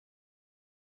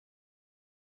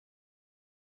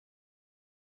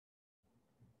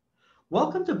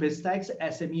Welcome to Biztech's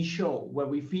SME show, where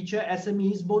we feature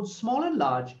SMEs, both small and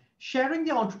large, sharing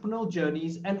their entrepreneurial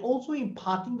journeys and also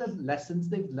imparting the lessons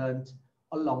they've learned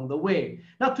along the way.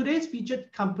 Now, today's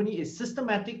featured company is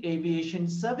Systematic Aviation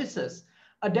Services,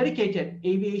 a dedicated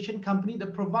aviation company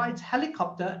that provides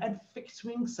helicopter and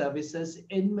fixed-wing services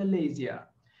in Malaysia.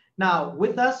 Now,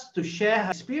 with us to share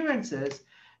her experiences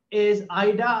is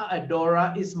Aida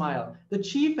Adora Ismail, the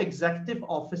Chief Executive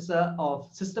Officer of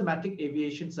Systematic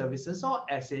Aviation Services, or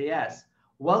SAS.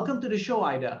 Welcome to the show,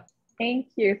 Aida. Thank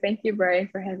you. Thank you, Brian,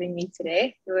 for having me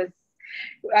today.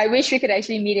 I wish we could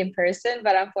actually meet in person,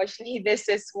 but unfortunately, this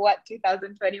is what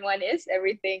 2021 is.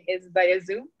 Everything is via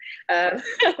Zoom.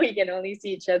 We can only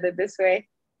see each other this way.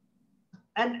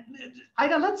 And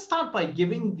Aida, let's start by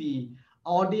giving the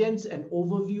audience an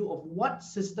overview of what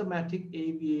Systematic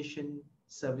Aviation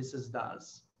Services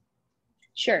does.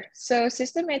 Sure. So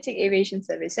Systematic Aviation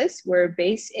Services, we're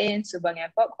based in Subang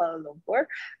Airport, Kuala Lumpur.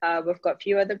 We've got a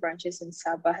few other branches in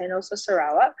Sabah and also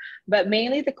Sarawak, but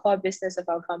mainly the core business of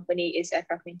our company is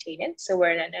aircraft maintenance. So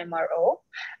we're an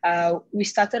MRO. We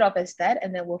started off as that,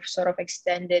 and then we've sort of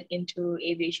extended into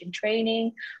aviation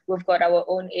training. We've got our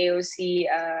own AOC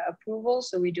approval.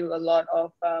 So we do a lot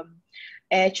of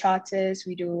air charters,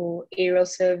 we do aerial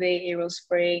survey, aerial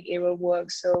spraying, aerial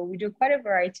work. So we do quite a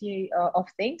variety of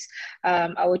things.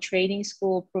 Our training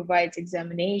school provides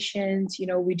examinations,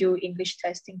 we do English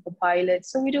testing for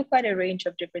pilots. So we do quite a range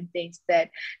of different things that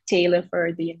tailor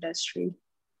for the industry.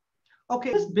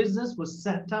 Okay, this business was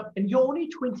set up and you're only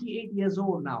 28 years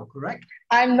old now, correct?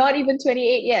 I'm not even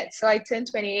 28 yet. So I turned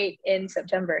 28 in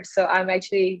September. So I'm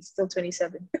actually still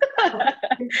 27.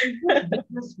 This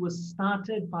business was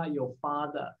started by your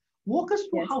father. Walk us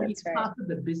through how he started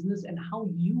the business and how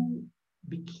you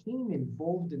became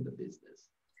involved in the business.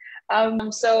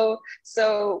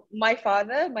 So my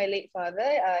father, my late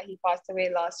father, he passed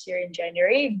away last year in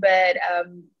January, but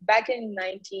back in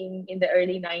the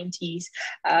early 90s,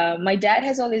 my dad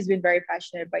has always been very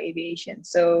passionate about aviation.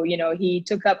 So, he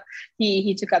took up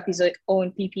his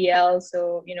own PPL.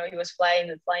 So, he was flying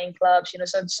with flying clubs,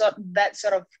 so that's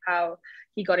sort of how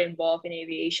he got involved in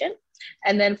aviation.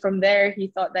 And then from there, he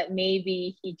thought that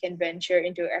maybe he can venture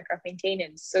into aircraft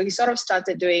maintenance. So he sort of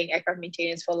started doing aircraft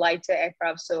maintenance for lighter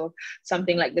aircraft. So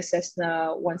something like the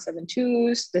Cessna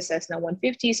 172s, the Cessna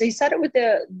 150. So he started with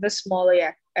the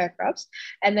smaller aircrafts.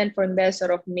 And then from there, sort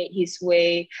of made his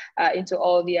way into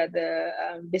all the other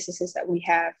businesses that we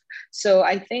have. So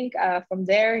I think from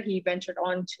there, he ventured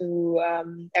on to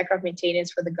aircraft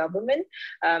maintenance for the government.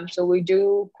 So we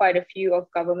do quite a few of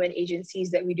government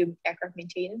agencies that we do aircraft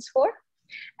maintenance for.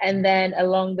 And then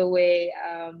along the way,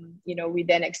 we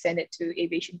then extended to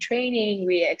aviation training.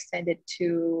 We extended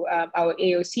to our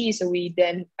AOC. So we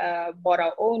then bought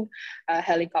our own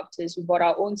helicopters. We bought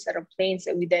our own set of planes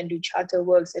that we then do charter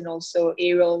works and also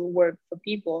aerial work for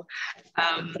people.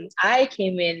 I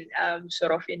came in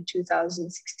sort of in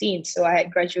 2016. So I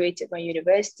had graduated my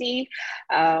university.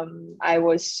 I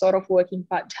was sort of working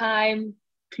part-time,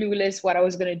 clueless what I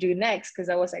was going to do next because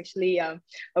I was actually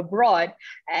abroad.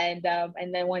 And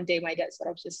then one day my dad sort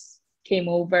of just came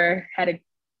over, had a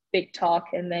big talk.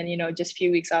 And then, just a few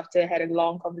weeks after, had a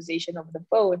long conversation over the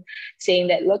phone saying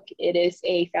that, look, it is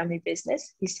a family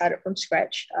business. He started from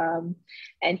scratch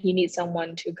and he needs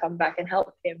someone to come back and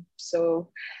help him.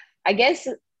 So I guess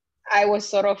I was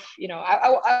sort of,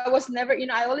 I was never,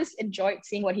 I always enjoyed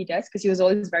seeing what he does because he was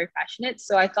always very passionate.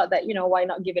 So I thought that, why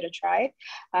not give it a try?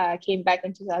 Came back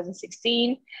in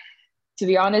 2016. To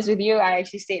be honest with you, I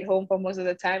actually stayed home for most of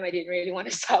the time. I didn't really want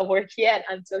to start work yet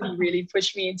until he really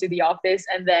pushed me into the office.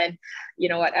 And then,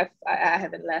 I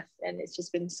haven't left. And it's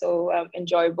just been so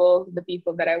enjoyable. The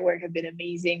people that I work have been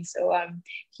amazing. So I'm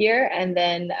here. And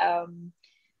then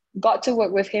got to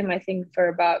work with him, I think, for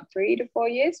about 3 to 4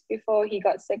 years before he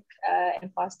got sick and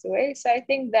passed away. So I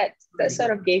think that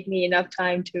sort of gave me enough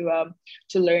time to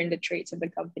learn the traits of the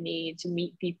company, to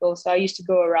meet people. So I used to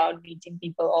go around meeting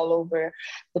people all over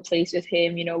the place with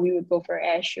him. We would go for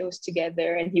air shows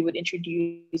together and he would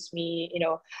introduce me,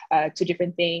 to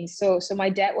different things. So my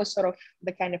dad was sort of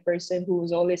the kind of person who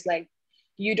was always like,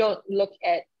 you don't look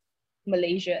at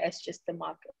Malaysia as just the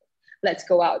market. Let's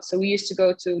go out. So we used to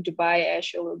go to Dubai air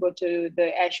show. We'll go to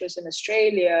the air shows in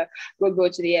Australia. We'll go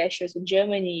to the air shows in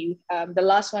Germany. The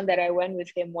last one that I went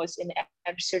with him was in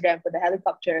Amsterdam for the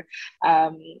helicopter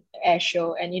air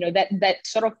show. And, that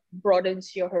sort of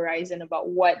broadens your horizon about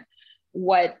what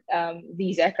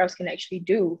these aircrafts can actually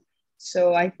do.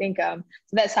 So I think so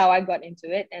that's how I got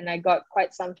into it. And I got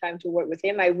quite some time to work with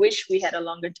him. I wish we had a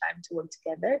longer time to work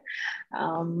together.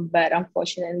 But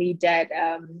unfortunately, Dad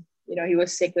he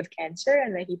was sick with cancer,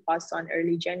 and then he passed on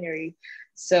early January.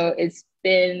 So it's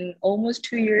been almost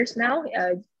 2 years now.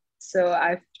 So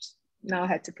I've now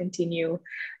had to continue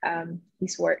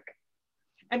his work.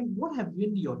 And what have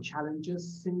been your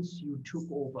challenges since you took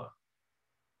over?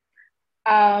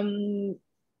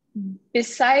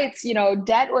 Besides,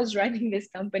 dad was running this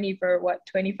company for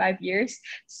 25 years.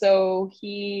 So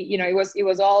it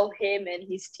was all him and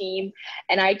his team.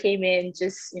 And I came in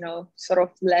just, sort of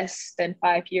less than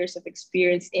 5 years of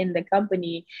experience in the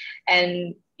company.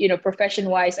 And, profession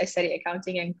wise, I studied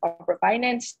accounting and corporate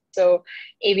finance. So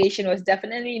aviation was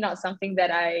definitely not something that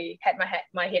I had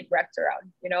my head wrapped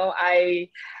around.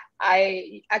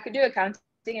 I could do accounting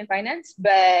and finance,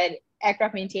 but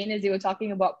aircraft maintenance, they were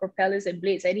talking about propellers and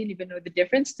blades. I didn't even know the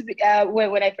difference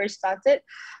when I first started.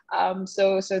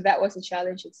 So that was a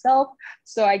challenge itself.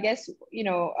 So I guess,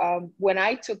 when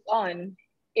I took on,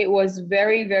 it was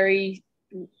very, very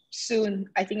soon.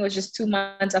 I think it was just 2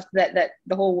 months after that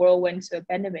the whole world went to a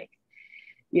pandemic.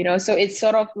 So it's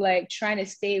sort of like trying to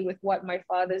stay with what my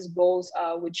father's goals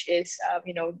are, which is,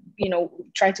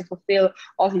 trying to fulfill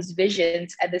all his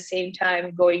visions at the same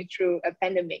time going through a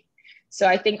pandemic. So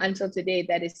I think until today,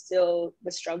 that is still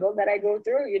the struggle that I go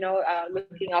through,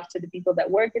 looking after the people that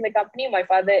work in the company. My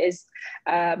father is,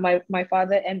 my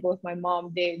father and both my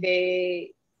mom,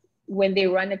 they when they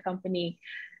run a company,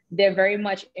 they're very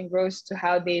much engrossed to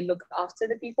how they look after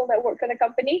the people that work in the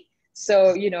company.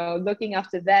 So, looking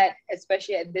after that,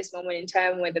 especially at this moment in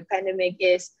time where the pandemic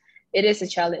it is a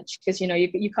challenge because,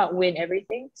 you can't win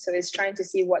everything. So it's trying to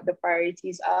see what the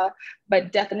priorities are.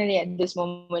 But definitely at this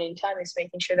moment in time, it's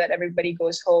making sure that everybody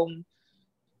goes home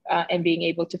and being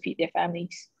able to feed their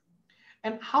families.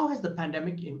 And how has the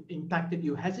pandemic impacted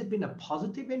you? Has it been a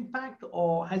positive impact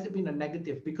or has it been a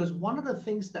negative? Because one of the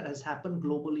things that has happened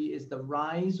globally is the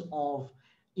rise of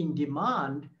in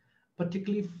demand,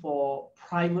 particularly for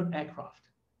private aircraft.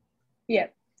 Yeah.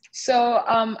 So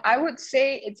I would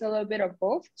say it's a little bit of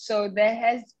both. So there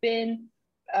has been,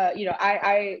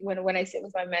 when I sit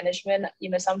with my management,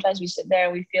 sometimes we sit there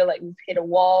and we feel like we've hit a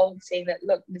wall, saying that,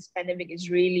 look, this pandemic is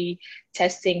really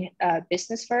testing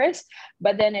business for us.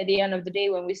 But then at the end of the day,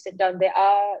 when we sit down, there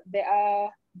are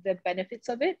the benefits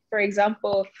of it. For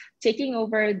example, taking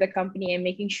over the company and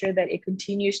making sure that it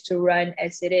continues to run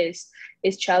as it is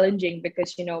challenging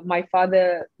because, my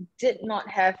father did not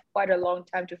have quite a long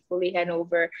time to fully hand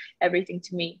over everything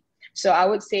to me. So I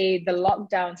would say the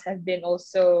lockdowns have been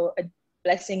also a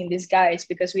blessing in disguise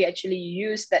because we actually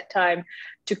used that time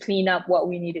to clean up what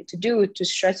we needed to do, to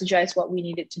strategize what we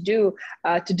needed to do,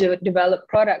 develop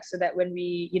products so that when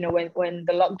we, when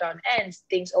the lockdown ends,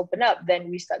 things open up, then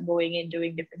we start going in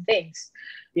doing different things,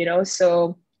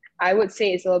 So I would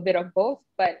say it's a little bit of both.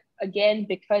 But again,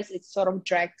 because it's sort of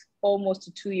dragged almost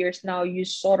to 2 years now, you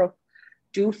sort of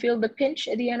do feel the pinch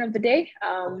at the end of the day.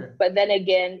 Okay. But then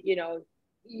again,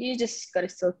 you just got to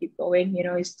still keep going,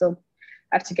 you still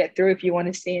have to get through if you want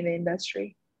to stay in the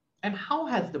industry. And how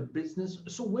has the business,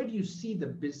 so where do you see the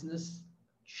business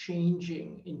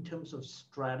changing in terms of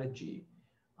strategy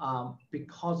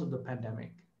because of the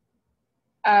pandemic?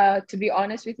 To be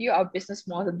honest with you, our business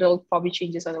model probably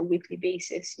changes on a weekly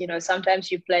basis. Sometimes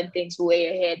you plan things way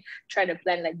ahead, trying to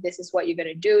plan like, this is what you're going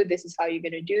to do, this is how you're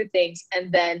going to do things.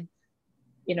 And then,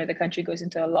 the country goes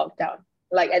into a lockdown.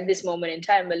 Like at this moment in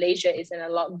time, Malaysia is in a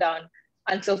lockdown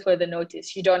until further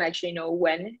notice. You don't actually know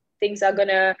when things are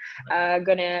gonna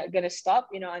stop,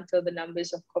 until the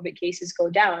numbers of COVID cases go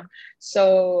down.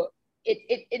 So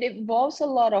it involves a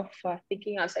lot of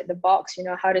thinking outside the box,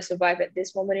 how to survive at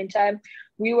this moment in time.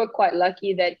 We were quite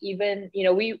lucky that even,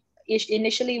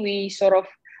 we sort of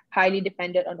highly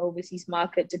dependent on overseas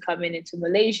market to come into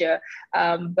Malaysia.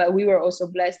 But we were also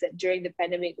blessed that during the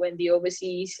pandemic, when the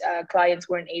overseas clients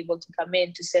weren't able to come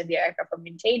in to send their aircraft for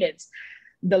maintenance,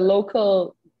 the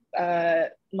local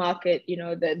market,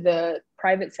 the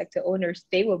private sector owners,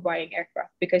 they were buying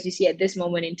aircraft because you see at this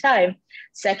moment in time,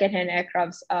 secondhand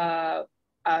aircrafts are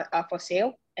for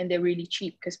sale and they're really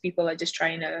cheap because people are just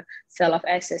trying to sell off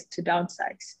assets to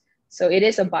downsize. So it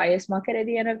is a buyer's market at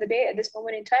the end of the day at this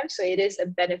moment in time. So it is a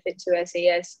benefit to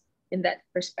SAS in that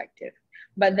perspective.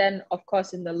 But then, of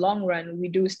course, in the long run, we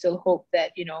do still hope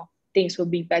that, things will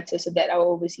be better so that our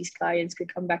overseas clients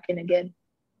could come back in again.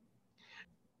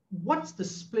 What's the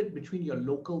split between your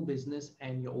local business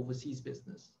and your overseas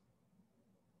business?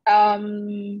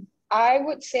 I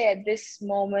would say at this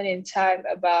moment in time,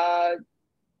 about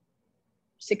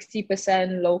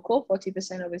 60% local,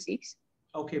 40% overseas.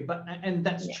 Okay, and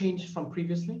that's changed from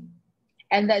previously?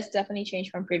 And that's definitely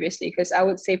changed from previously because I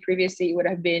would say previously it would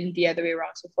have been the other way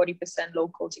around. So 40%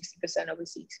 local, 60%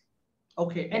 overseas.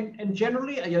 Okay, and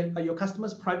generally are your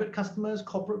customers private customers,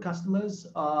 corporate customers,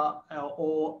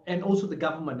 and also the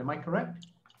government? Am I correct?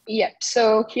 Yep.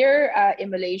 So here in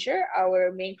Malaysia,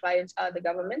 our main clients are the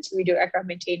governments. We do aircraft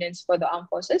maintenance for the armed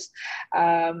forces,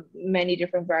 many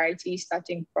different varieties,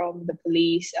 starting from the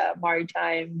police,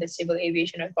 maritime, the civil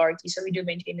aviation authority. So we do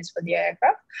maintenance for the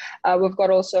aircraft. We've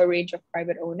got also a range of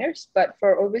private owners, but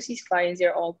for overseas clients,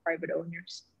 they're all private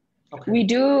owners. Okay. We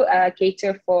do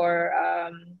cater for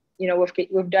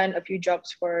we've done a few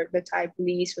jobs for the Thai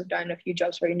police, we've done a few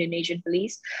jobs for Indonesian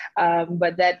police,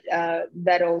 but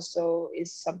that also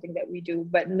is something that we do.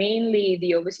 But mainly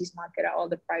the overseas market are all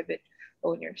the private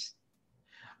owners.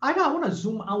 I want to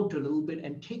zoom out a little bit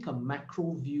and take a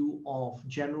macro view of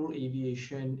general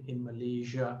aviation in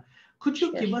Malaysia. Could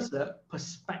you give us a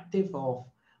perspective of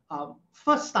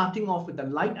first starting off with the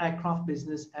light aircraft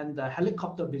business and the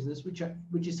helicopter business,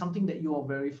 which is something that you are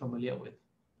very familiar with?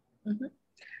 Mm-hmm.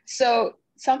 So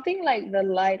something like the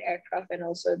light aircraft and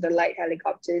also the light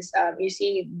helicopters, you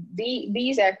see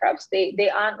these aircrafts, they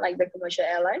aren't like the commercial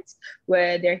airlines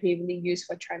where they're heavily used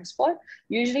for transport.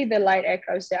 Usually the light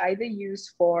aircrafts, they're either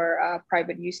used for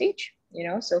private usage,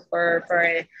 so for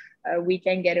a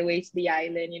weekend getaway to the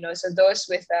island, so those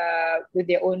with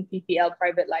their own PPL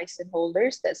private license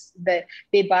holders, that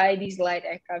they buy these light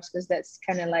aircrafts because that's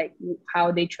kind of like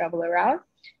how they travel around.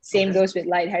 Same goes with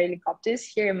light helicopters.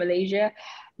 Here in Malaysia,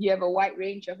 you have a wide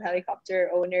range of helicopter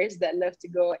owners that love to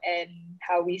go and,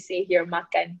 how we say here,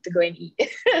 makan, to go and eat.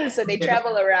 So they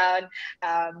travel around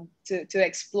to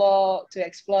explore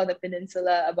the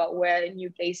peninsula, about where new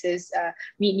places,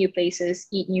 meet new places,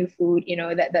 eat new food.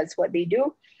 That's what they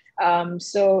do.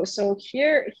 So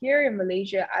here in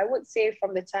Malaysia, I would say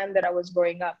from the time that I was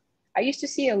growing up, I used to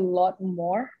see a lot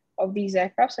more of these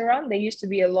aircrafts around. There used to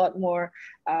be a lot more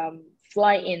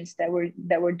fly-ins that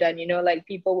were done, like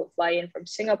people would fly in from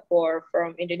Singapore,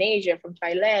 from Indonesia, from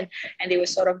Thailand, and they would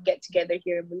sort of get together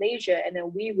here in Malaysia, and then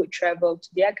we would travel to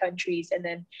their countries, and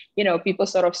then people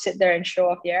sort of sit there and show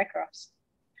off their aircrafts.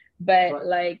 But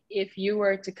like if you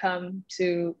were to come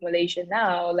to Malaysia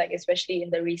now, like especially in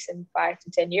the recent 5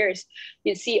 to 10 years,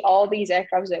 you'd see all these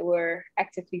aircrafts that were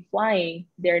actively flying,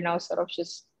 they're now sort of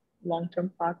just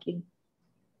long-term parking.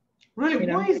 Really?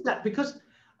 Why is that? Because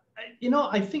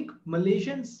I think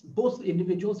Malaysians, both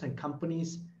individuals and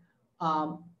companies,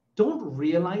 don't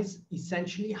realize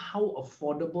essentially how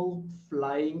affordable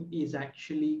flying is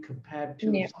actually compared to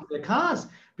some of their cars.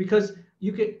 Because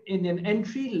you could, in an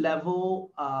entry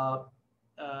level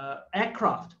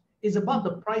aircraft, is about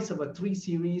the price of a 3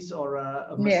 Series or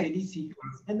a Mercedes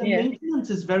C-Class, and the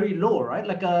maintenance is very low, right?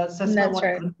 Like a Cessna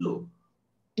 172.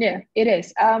 Yeah, it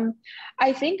is.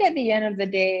 I think at the end of the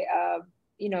day,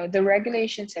 the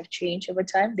regulations have changed over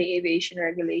time, the aviation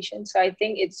regulations. So I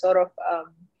think it's sort of,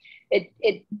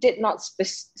 it did not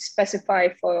specify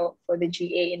for the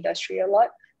GA industry a lot.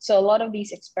 So a lot of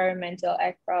these experimental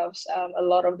aircrafts, a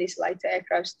lot of these lighter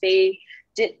aircrafts, they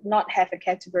did not have a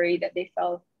category that they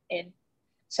fell in.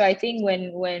 So I think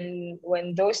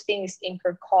when those things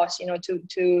incur costs,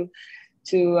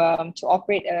 to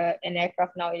operate an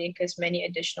aircraft now, it incurs many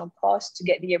additional costs to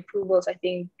get the approvals. I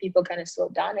think people kind of slow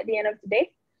down at the end of the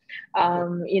day,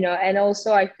 and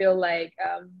also I feel like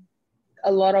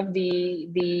a lot of the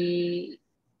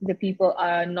people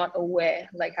are not aware,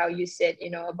 like how you said,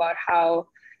 about how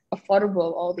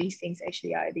affordable all these things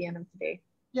actually are at the end of the day.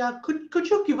 Yeah, could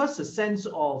you give us a sense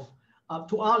of,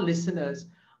 to our listeners,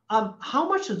 how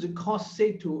much does it cost,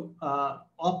 say, to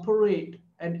operate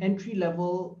an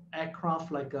entry-level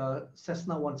aircraft like a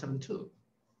Cessna 172?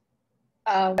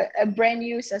 A brand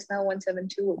new Cessna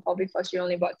 172 will probably cost you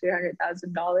only about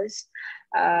 $300,000.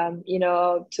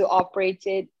 To operate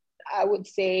it, I would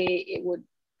say it would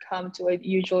come to a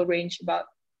usual range about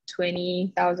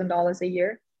 $20,000 a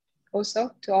year or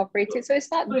so to operate it. So it's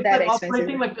not that expensive.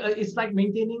 It's like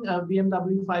maintaining a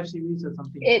BMW 5 Series or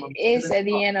something. It is at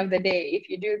the end of the day. If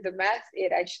you do the math,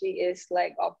 it actually is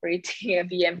like operating a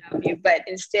BMW, but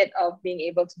instead of being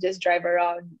able to just drive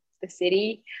around the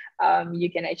city, you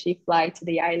can actually fly to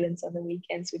the islands on the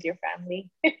weekends with your family.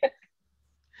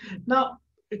 Now,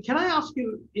 can I ask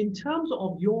you, in terms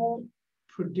of your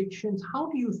predictions, how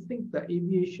do you think the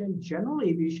general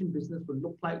aviation business will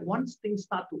look like once things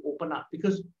start to open up?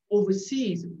 Because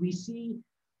overseas, we see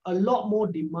a lot more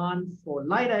demand for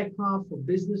light aircraft, for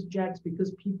business jets,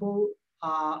 because people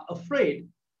are afraid.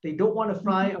 They don't want to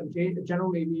fly on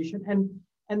general aviation.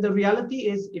 And the reality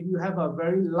is, if you have a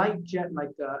very light jet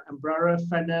like the Embraer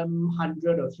Phenom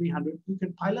 100 or 300, you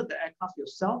can pilot the aircraft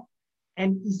yourself.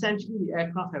 And essentially, the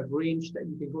aircraft have range that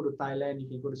you can go to Thailand, you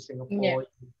can go to Singapore,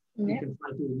 you can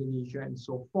fly to Indonesia, and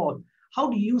so forth. How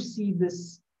do you see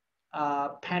this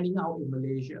panning out in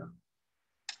Malaysia?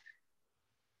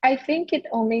 I think it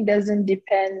only doesn't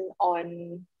depend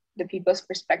on the people's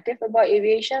perspective about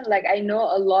aviation. Like I know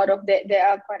a lot of there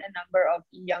are quite a number of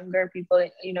younger people,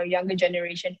 younger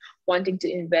generation wanting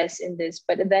to invest in this,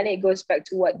 but then it goes back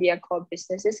to what their core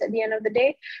business is at the end of the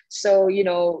day. So,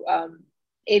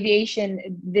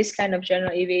 aviation, this kind of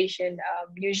general aviation,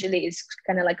 usually is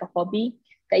kind of like a hobby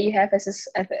that you have as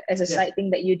a side thing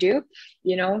that you do,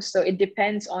 so it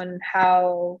depends on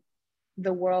how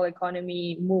the world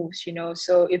economy moves,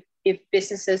 so if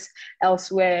businesses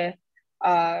elsewhere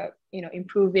are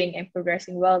improving and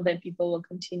progressing well, then people will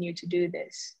continue to do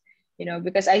this,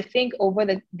 because I think over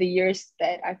the years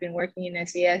that I've been working in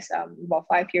SAS, about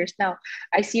 5 years now,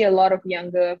 I see a lot of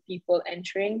younger people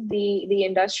entering the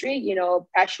industry,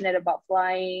 passionate about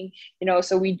flying,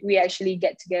 so we actually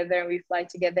get together and we fly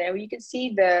together, and you can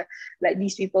see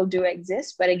these people do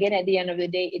exist. But again, at the end of the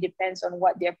day, it depends on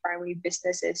what their primary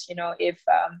business is.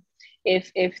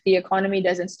 If the economy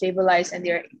doesn't stabilize and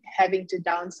they're having to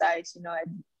downsize,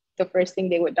 the first thing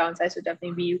they would downsize would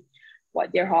definitely be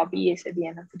what their hobby is at the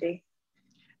end of the day.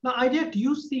 Now, Idea, do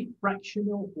you see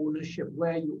fractional ownership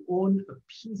where you own a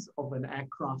piece of an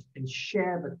aircraft and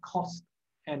share the cost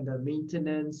and the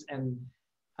maintenance and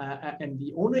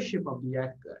the ownership of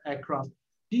the aircraft?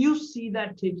 Do you see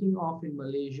that taking off in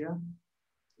Malaysia?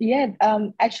 Yeah,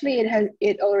 actually,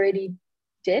 it already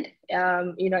did.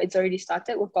 It's already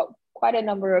started. We've got quite a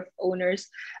number of owners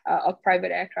of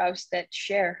private aircrafts that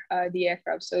share the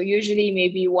aircraft. So usually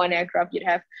maybe one aircraft, you'd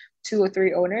have 2 or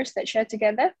 3 owners that share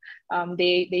together.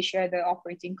 They share the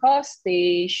operating costs,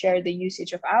 they share the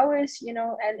usage of hours, and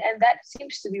that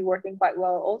seems to be working quite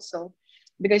well also.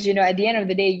 Because, at the end of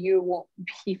the day, you won't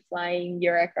be flying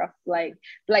your aircraft like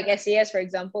SAS, for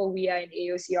example, we are an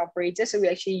AOC operator. So we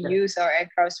actually use our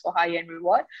aircrafts for hire and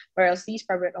reward, whereas these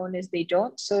private owners, they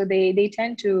don't. So they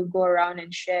tend to go around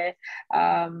and share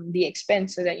the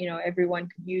expense so that, everyone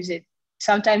could use it.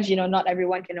 Sometimes, not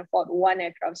everyone can afford one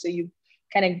aircraft. So you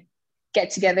kind of get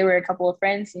together with a couple of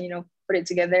friends and, put it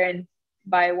together and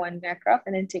buy one aircraft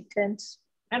and then take turns.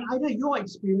 And Ida, your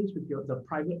experience with the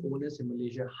private owners in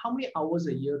Malaysia, how many hours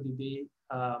a year do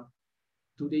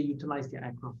they utilize their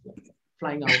aircraft for?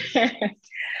 Flying hours?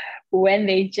 When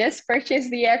they just purchased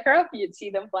the aircraft, you'd see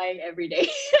them flying every day.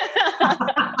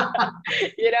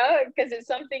 Because it's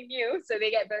something new. So they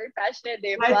get very passionate.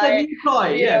 They fly. It's a new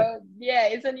toy, yeah,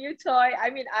 it's a new toy. I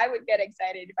mean, I would get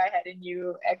excited if I had a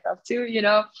new aircraft too,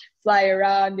 fly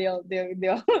around. They'll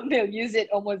use it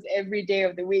almost every day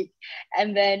of the week.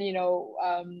 And then,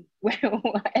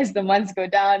 as the months go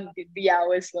down, the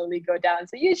hours slowly go down.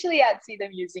 So usually I'd see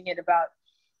them using it about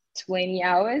 20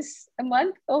 hours a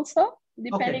month also,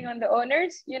 depending on the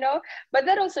owners, but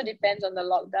that also depends on the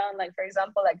lockdown. Like, for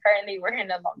example, like currently we're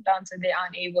in a lockdown, so they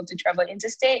aren't able to travel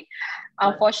interstate.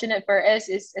 Unfortunate for us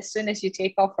is as soon as you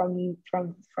take off from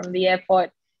the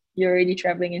airport, you're already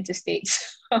traveling interstate.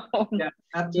 Yeah,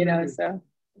 absolutely.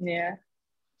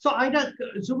 So Ida,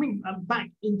 zooming back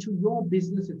into your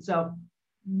business itself,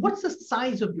 what's the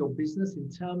size of your business in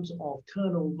terms of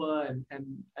turnover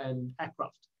and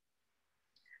aircraft?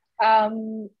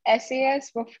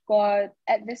 SAS, we've got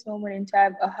at this moment in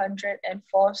time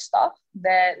 104 staff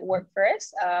that work for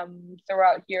us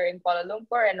throughout here in Kuala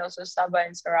Lumpur and also Sabah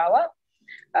and Sarawak.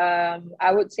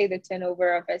 I would say the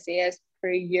turnover of SAS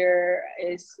per year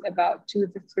is about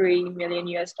 $2 to $3 million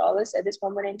at this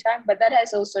moment in time, but that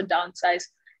has also downsized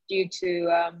due to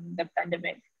the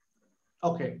pandemic.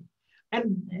 Okay.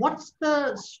 And what's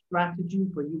the strategy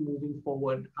for you moving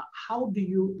forward? How do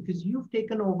you, because you've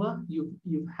taken over,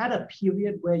 you've had a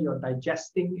period where you're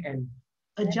digesting and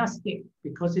adjusting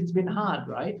because it's been hard,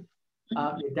 right?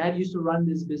 Your dad used to run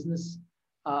this business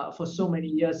for so many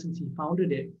years since he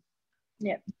founded it.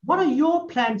 Yeah. What are your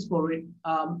plans for it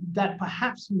that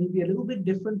perhaps may be a little bit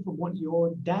different from what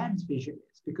your dad's vision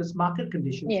is, because market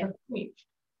conditions have changed?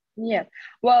 Yeah.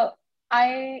 Well,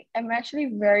 I am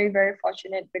actually very, very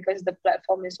fortunate because the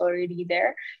platform is already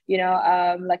there.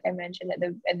 Like I mentioned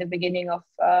at the beginning of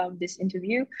this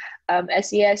interview,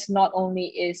 SES not only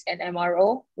is an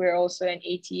MRO, we're also an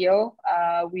ATO.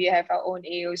 We have our own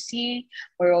AOC.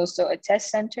 We're also a test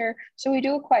center. So we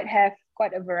do have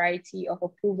quite a variety of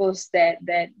approvals that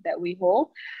we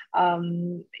hold.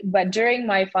 But during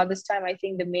my father's time, I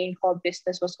think the main core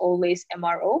business was always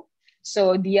MRO.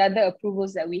 So the other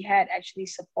approvals that we had actually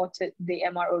supported the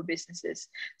MRO businesses.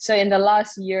 So in the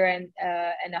last year and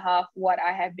a half, what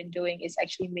I have been doing is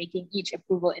actually making each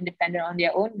approval independent on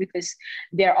their own, because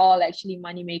they're all actually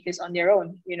money makers on their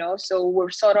own, So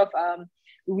we're sort of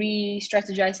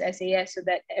re-strategize SAS so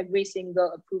that every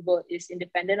single approval is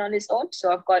independent on its own.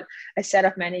 So I've got a set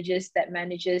of managers that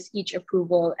manages each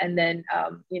approval, and then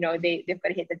they've got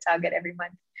to hit the target every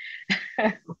month.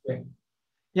 Okay.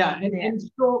 Yeah, and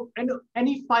so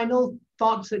any final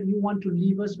thoughts that you want to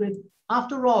leave us with?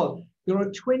 After all, you're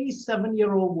a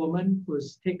 27-year-old woman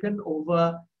who's taken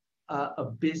over a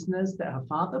business that her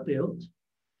father built.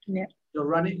 Yeah.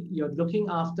 You're looking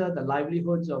after the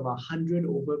livelihoods of 100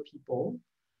 over people.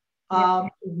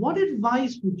 What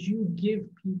advice would you give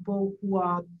people who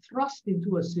are thrust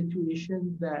into a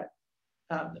situation that,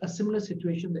 a similar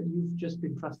situation that you've just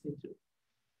been thrust into?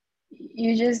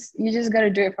 You just got to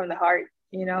do it from the heart,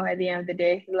 at the end of the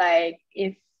day. Like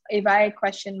if I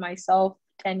questioned myself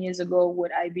 10 years ago,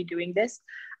 would I be doing this?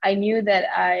 I knew that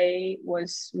I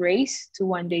was raised to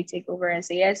one day take over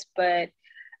SAS, but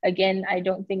again, I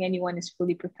don't think anyone is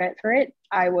fully prepared for it.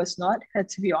 I was not,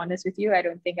 to be honest with you. I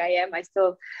don't think I am. I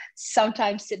still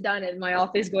sometimes sit down in my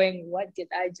office going, what did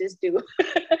I just do?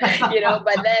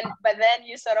 But then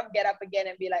you sort of get up again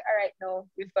and be like, all right, no,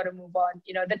 we've got to move on.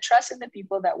 The trust in the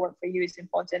people that work for you is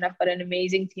important. I've got an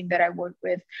amazing team that I work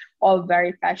with, all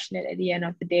very passionate at the end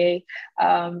of the day.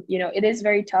 It is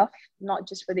very tough, not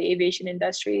just for the aviation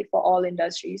industry, for all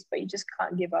industries, but you just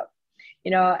can't give up.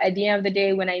 At the end of the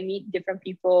day, when I meet different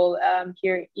people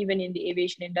here, even in the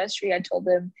aviation industry, I told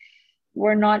them,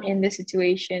 we're not in this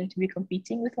situation to be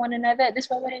competing with one another at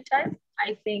this moment in time.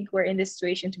 I think we're in this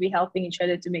situation to be helping each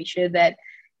other to make sure that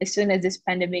as soon as this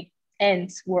pandemic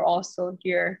ends, we're also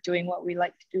here doing what we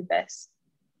like to do best.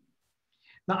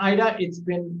 Now, Ida, it's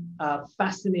been a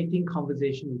fascinating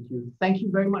conversation with you. Thank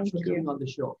you very much for coming on the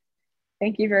show.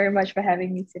 Thank you very much for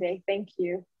having me today. Thank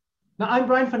you. Now, I'm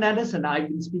Brian Fernandez, and I've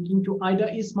been speaking to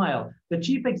Ida Ismail, the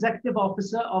Chief Executive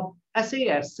Officer of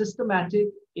SAS Systematic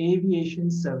Aviation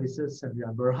Services,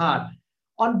 Savia Berhad,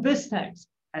 on Biztech's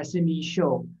SME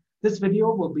show. This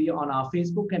video will be on our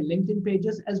Facebook and LinkedIn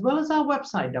pages, as well as our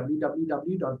website,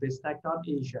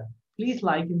 www.biztech.asia. Please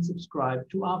like and subscribe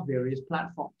to our various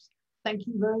platforms. Thank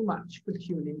you very much for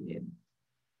tuning in.